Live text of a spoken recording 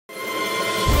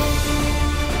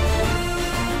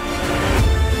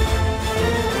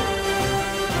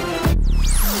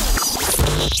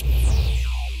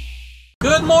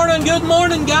good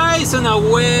morning guys, and a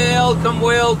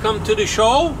welcome to the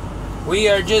show. We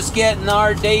are just getting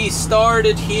our day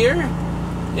started here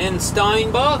in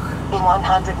Steinbach. In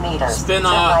 100 meters, it's been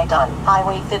right on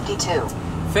Highway 52.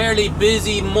 Fairly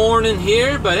busy morning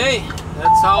here, but hey,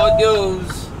 that's how it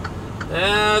goes.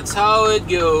 That's how it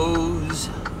goes.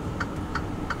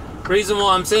 The reason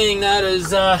why I'm saying that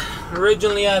is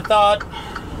originally I thought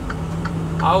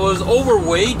I was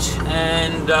overweight,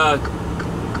 and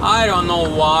I don't know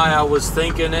why I was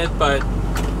thinking it, but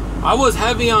I was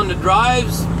heavy on the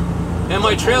drives, and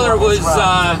my trailer was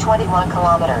 21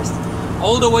 kilometers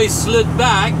all the way slid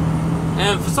back,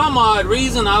 and for some odd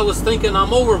reason I was thinking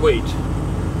I'm overweight.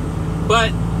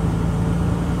 But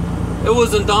it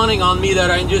wasn't dawning on me that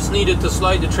I just needed to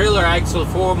slide the trailer axle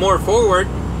more forward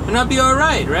and I'd be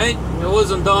alright, right? It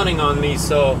wasn't dawning on me,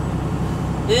 so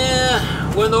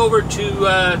yeah, went over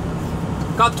to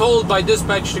got told by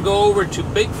dispatch to go over to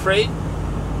Big Freight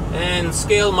and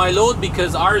scale my load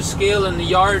because our scale in the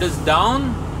yard is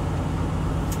down.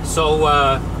 So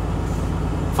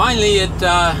finally it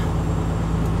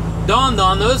dawned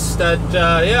on us that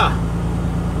yeah,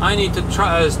 I need to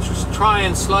try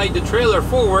and slide the trailer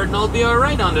forward and I'll be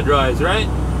alright on the drives, right?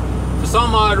 For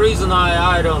some odd reason,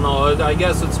 I don't know, I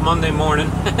guess it's Monday morning.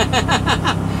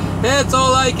 That's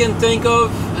all I can think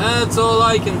of. That's all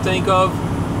I can think of.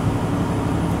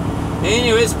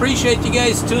 Anyways, appreciate you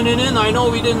guys tuning in. I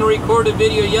know we didn't record a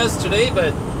video yesterday,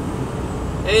 but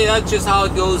hey, that's just how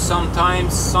it goes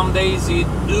sometimes. Some days you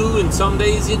do and some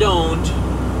days you don't.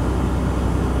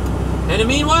 And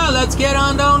meanwhile, let's get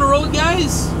on down the road,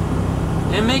 guys,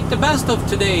 and make the best of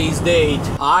today's date.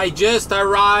 I just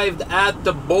arrived at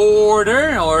the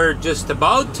border, or just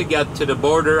about to get to the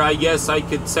border, I guess I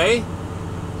could say.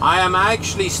 I am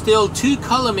actually still 2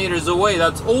 kilometers away.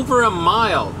 That's over a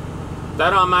mile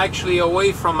that I'm actually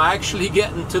away from actually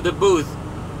getting to the booth.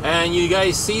 And you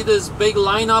guys see this big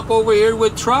lineup over here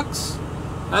with trucks?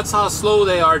 That's how slow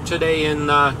they are today in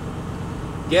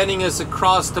getting us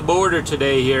across the border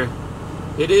today here.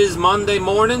 It is Monday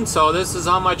morning, so this is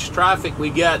how much traffic we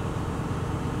get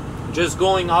just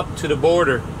going up to the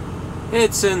border.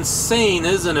 It's insane,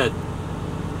 isn't it?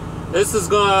 This is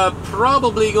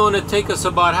probably going to take us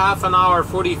about half an hour,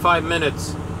 45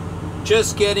 minutes.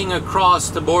 Just getting across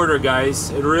the border,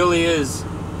 guys. It really is.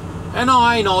 And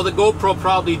I know the GoPro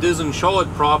probably doesn't show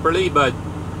it properly, but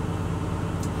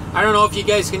I don't know if you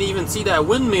guys can even see that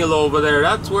windmill over there.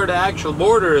 That's where the actual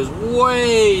border is,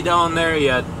 way down there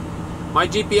yet. My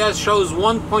GPS shows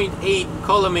 1.8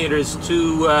 kilometers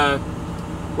to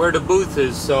where the booth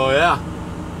is, so yeah,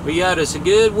 we got us a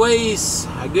good ways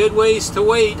to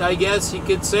wait, I guess you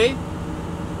could say.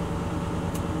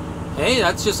 Hey,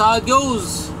 that's just how it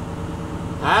goes.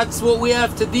 That's what we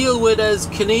have to deal with as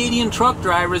Canadian truck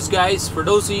drivers, guys. For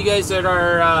those of you guys that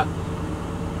are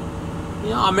you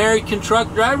know, American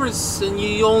truck drivers and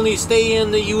you only stay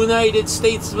in the United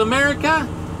States of America,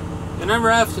 you never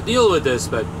have to deal with this,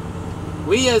 but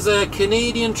we as a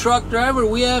Canadian truck driver,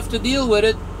 we have to deal with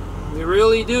it. We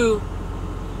really do.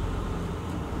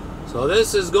 So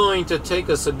this is going to take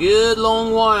us a good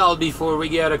long while before we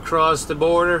get across the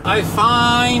border. I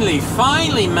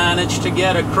finally managed to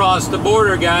get across the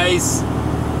border, guys.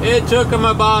 It took them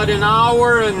about an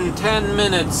hour and 10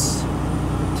 minutes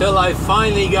till I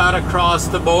finally got across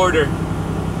the border.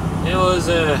 It was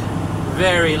a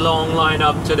very long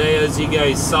lineup today, as you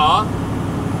guys saw.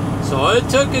 So it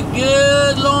took a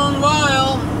good long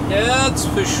while, that's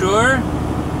for sure.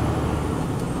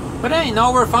 But hey,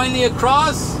 now we're finally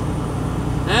across.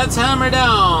 That's hammer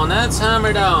down, that's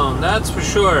for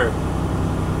sure.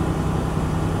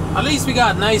 At least we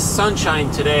got nice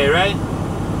sunshine today, right?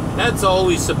 That's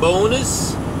always a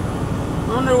bonus. I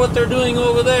wonder what they're doing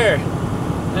over there.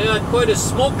 They got quite a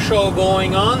smoke show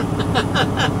going on.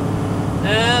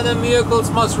 And the vehicles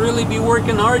must really be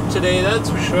working hard today, that's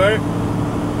for sure.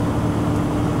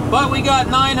 But we got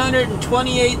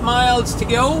 928 miles to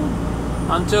go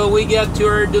until we get to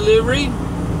our delivery.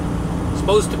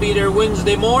 Supposed to be there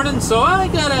Wednesday morning, so I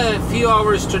got a few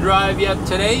hours to drive yet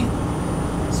today.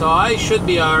 So I should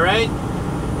be alright.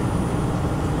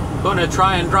 Gonna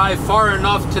try and drive far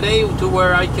enough today to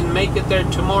where I can make it there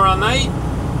tomorrow night.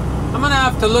 I'm gonna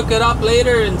have to look it up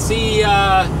later and see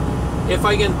if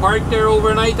I can park there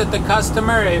overnight at the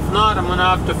customer. If not, I'm gonna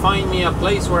have to find me a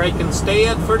place where I can stay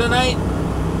at for the night.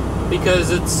 Because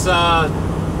it's,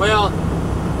 well,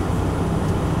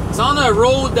 it's on a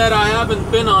road that I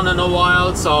haven't been on in a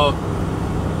while, so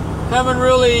don't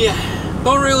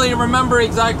really remember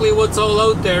exactly what's all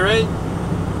out there, right?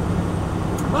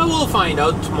 Well, we'll find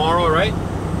out tomorrow, right?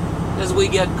 As we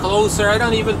get closer. I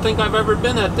don't even think I've ever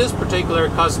been at this particular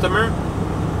customer.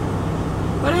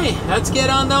 But hey, let's get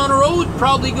on down the road.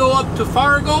 Probably go up to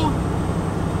Fargo.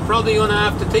 Probably gonna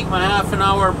have to take my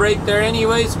half-an-hour break there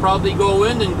anyways. Probably go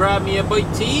in and grab me a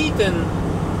bite to eat and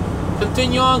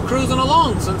continue on cruising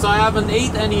along. Since I haven't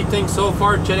ate anything so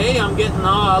far today, I'm getting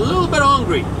a little bit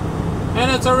hungry. And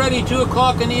it's already 2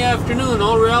 o'clock in the afternoon. In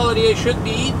all reality, I should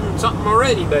be eating something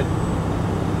already, but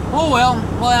oh well,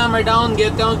 we'll hammer down,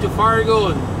 get down to Fargo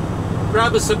and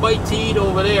grab us a bite to eat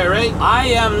over there, right? I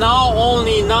am now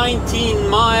only 19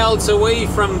 miles away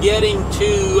from getting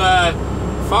to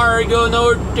Fargo,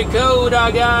 North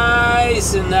Dakota,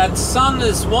 guys, and that sun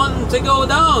is wanting to go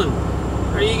down.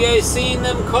 Are you guys seeing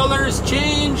them colors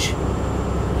change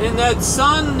in that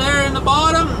sun there in the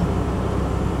bottom?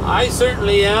 I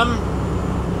certainly am.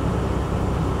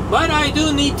 But I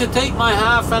do need to take my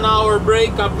half-an-hour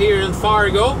break up here in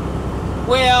Fargo.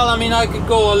 Well, I mean, I could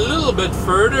go a little bit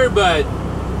further, but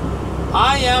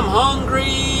I am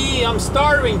hungry. I'm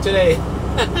starving today.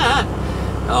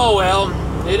 Oh well,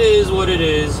 it is what it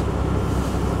is.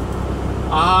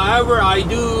 However, I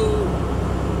do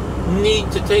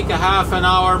need to take a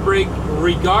half-an-hour break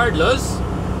regardless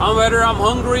on whether I'm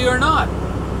hungry or not.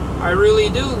 I really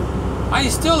do. I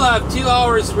still have 2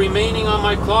 hours remaining on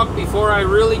my clock before I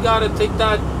really gotta take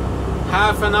that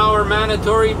half-an-hour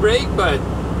mandatory break, but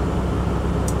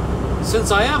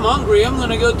since I am hungry, I'm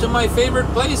gonna go to my favorite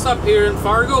place up here in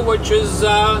Fargo, which is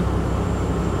the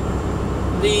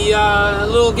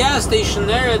little gas station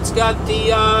there. It's got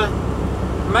the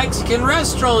Mexican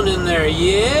restaurant in there.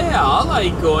 Yeah, I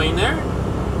like going there.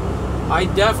 I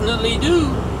definitely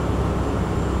do.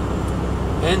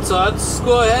 And so let's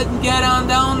go ahead and get on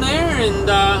down there and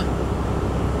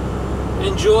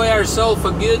enjoy ourselves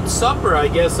a good supper, I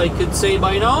guess I could say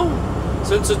by now,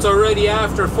 since it's already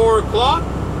after 4 o'clock.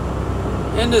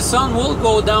 And the sun will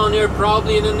go down here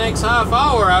probably in the next half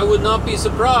hour. I would not be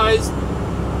surprised.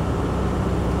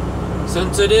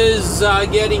 Since it is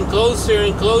getting closer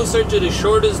and closer to the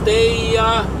shortest day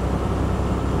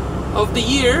of the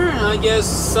year, I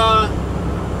guess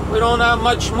we don't have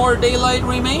much more daylight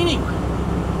remaining.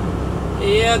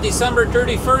 Yeah, December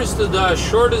 31st is the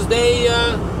shortest day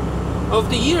of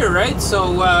the year, right?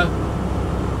 So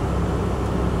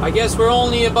I guess we're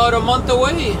only about a month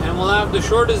away and we'll have the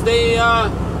shortest day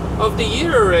of the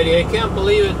year already. I can't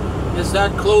believe it. It's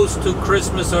that close to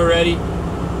Christmas already.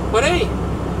 But hey,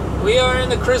 we are in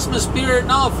the Christmas spirit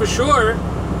now for sure.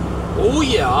 Oh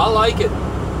yeah, I like it.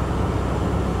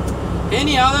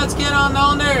 Anyhow, let's get on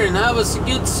down there and have us a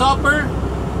good supper.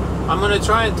 I'm gonna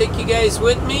try and take you guys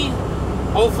with me.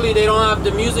 Hopefully they don't have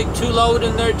the music too loud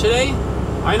in there today.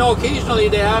 I know occasionally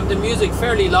they have the music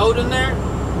fairly loud in there.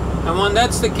 And when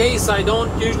that's the case, I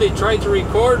don't usually try to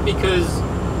record because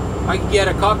I could get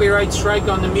a copyright strike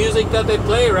on the music that they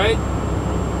play, right?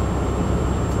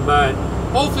 But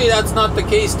hopefully that's not the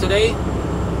case today.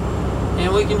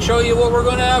 And we can show you what we're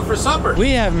gonna have for supper.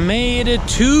 We have made it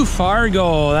to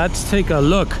Fargo. Let's take a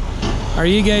look. Are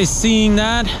you guys seeing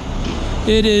that?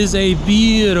 It is a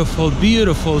beautiful,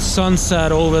 beautiful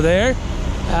sunset over there.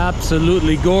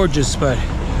 Absolutely gorgeous, but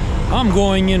I'm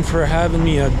going in for having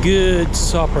me a good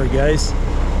supper, guys.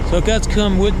 So guys,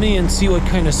 come with me and see what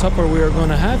kind of supper we are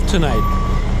gonna have tonight.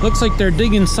 Looks like they're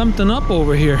digging something up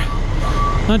over here.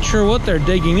 Not sure what they're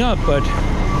digging up, but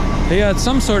they got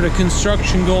some sort of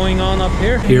construction going on up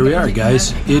here. Here we are,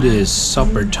 guys. It is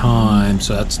supper time,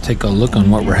 so let's take a look on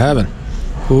what we're having.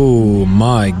 Oh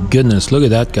my goodness, look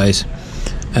at that, guys.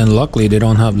 And luckily they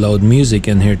don't have loud music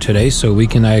in here today, so we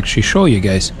can actually show you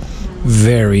guys.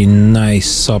 Very nice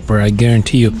supper, I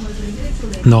guarantee you.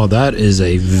 No, that is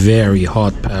a very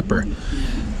hot pepper.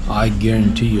 I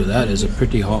guarantee you that is a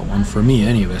pretty hot one for me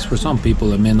anyways. For some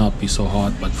people it may not be so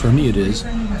hot, but for me it is.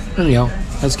 Anyhow,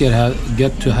 let's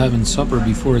get to having supper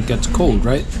before it gets cold,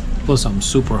 right? Plus I'm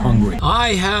super hungry.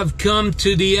 I have come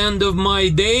to the end of my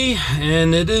day,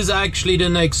 and it is actually the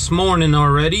next morning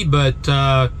already, but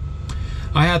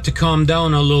I had to calm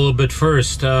down a little bit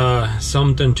first.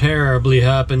 Something terribly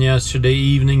happened yesterday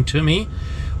evening to me,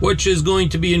 which is going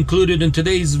to be included in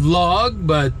today's vlog,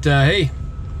 but hey,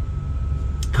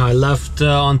 I left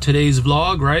on today's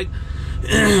vlog, right?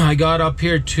 I got up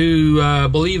here to, I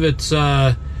believe it's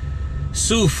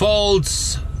Sioux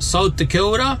Falls, South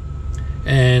Dakota,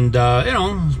 and you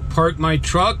know, parked my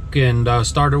truck and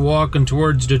started walking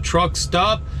towards the truck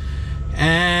stop,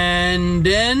 and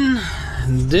then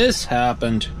this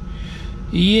happened.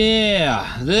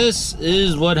 Yeah, this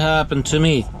is what happened to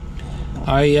me.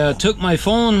 I took my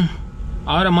phone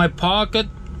out of my pocket,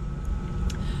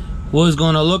 was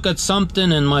gonna look at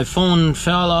something, and my phone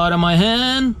fell out of my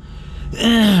hand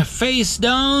face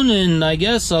down, and I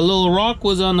guess a little rock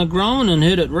was on the ground and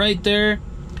hit it right there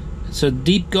It's a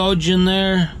deep gouge in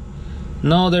there.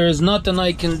 No, there is nothing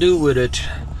I can do with it.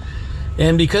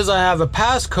 And because I have a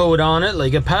passcode on it,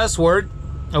 like a password,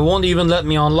 it won't even let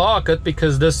me unlock it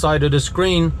because this side of the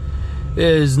screen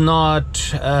is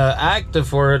not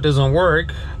active, or it doesn't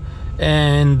work.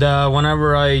 And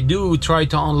whenever I do try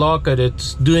to unlock it,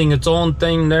 it's doing its own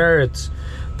thing there. It's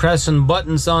pressing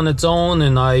buttons on its own,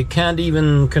 and I can't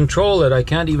even control it. I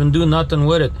can't even do nothing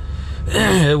with it.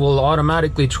 It will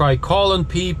automatically try calling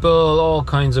people, all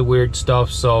kinds of weird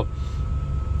stuff. So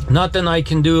nothing I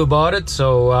can do about it.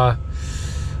 So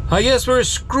I guess we're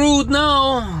screwed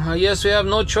now. I guess we have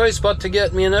no choice but to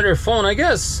get me another phone. I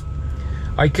guess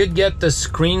I could get the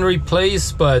screen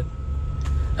replaced, but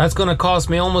that's gonna cost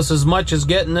me almost as much as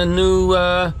getting a new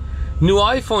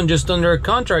iPhone just under a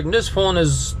contract. And this phone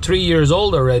is 3 years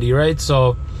old already, right?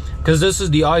 So, because this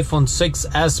is the iPhone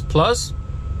 6s Plus,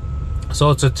 so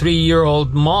it's a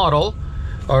 3-year-old model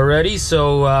already.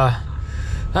 So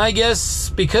I guess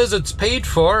because it's paid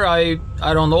for, I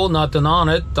don't owe nothing on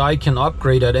it. I can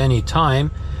upgrade at any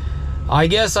time. I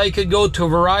guess I could go to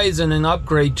Verizon and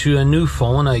upgrade to a new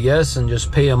phone, I guess, and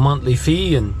just pay a monthly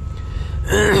fee. And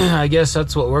I guess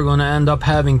that's what we're going to end up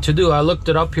having to do. I looked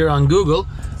it up here on Google.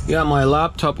 Got my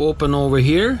laptop open over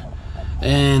here,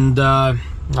 and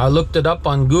I looked it up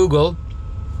on Google.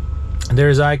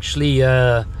 There's actually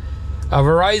a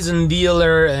Verizon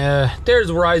dealer. There's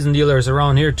Verizon dealers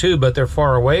around here too, but they're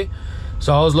far away.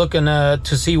 So I was looking to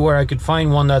see where I could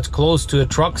find one that's close to a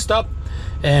truck stop,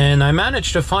 and I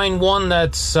managed to find one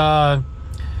that's out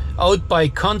by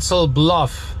Council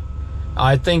Bluff.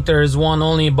 I think there is one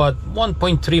only about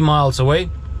 1.3 miles away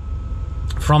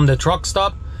from the truck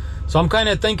stop. So I'm kind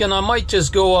of thinking I might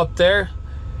just go up there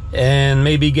and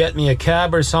maybe get me a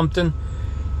cab or something,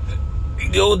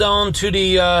 go down to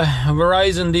the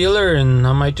Verizon dealer, and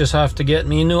I might just have to get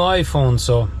me a new iPhone.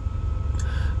 So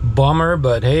bummer,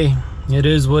 but hey, it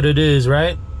is what it is,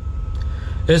 right?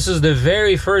 This is the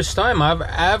very first time I've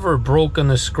ever broken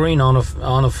a screen on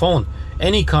a phone,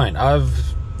 any kind.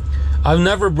 I've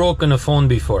never broken a phone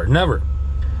before, never.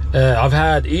 I've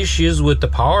had issues with the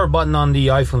power button on the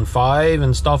iPhone 5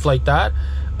 and stuff like that,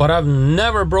 but I've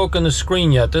never broken a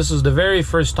screen yet. This is the very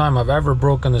first time I've ever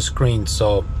broken a screen.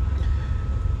 So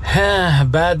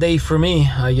bad day for me,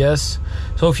 I guess.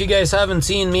 So if you guys haven't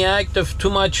seen me active too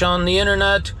much on the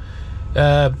internet,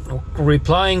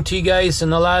 replying to you guys in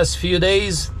the last few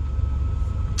days,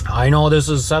 I know this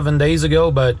is 7 days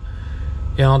ago, but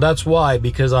you know, that's why,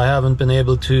 because I haven't been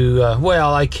able to,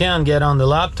 well, I can get on the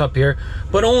laptop here,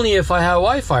 but only if I have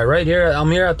Wi-Fi. Right here, I'm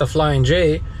here at the Flying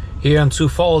J here in Sioux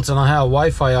Falls, and I have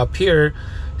Wi-Fi up here.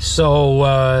 So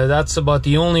that's about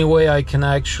the only way I can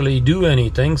actually do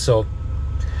anything. So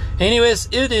anyways,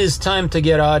 it is time to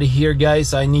get out of here,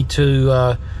 guys. I need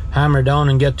to hammer down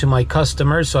and get to my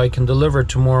customers so I can deliver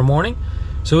tomorrow morning.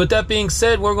 So with that being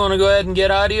said, we're going to go ahead and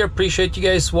get out of here. Appreciate you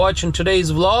guys watching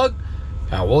today's vlog.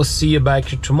 And we'll see you back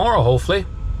here tomorrow, hopefully.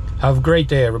 Have a great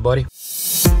day, everybody.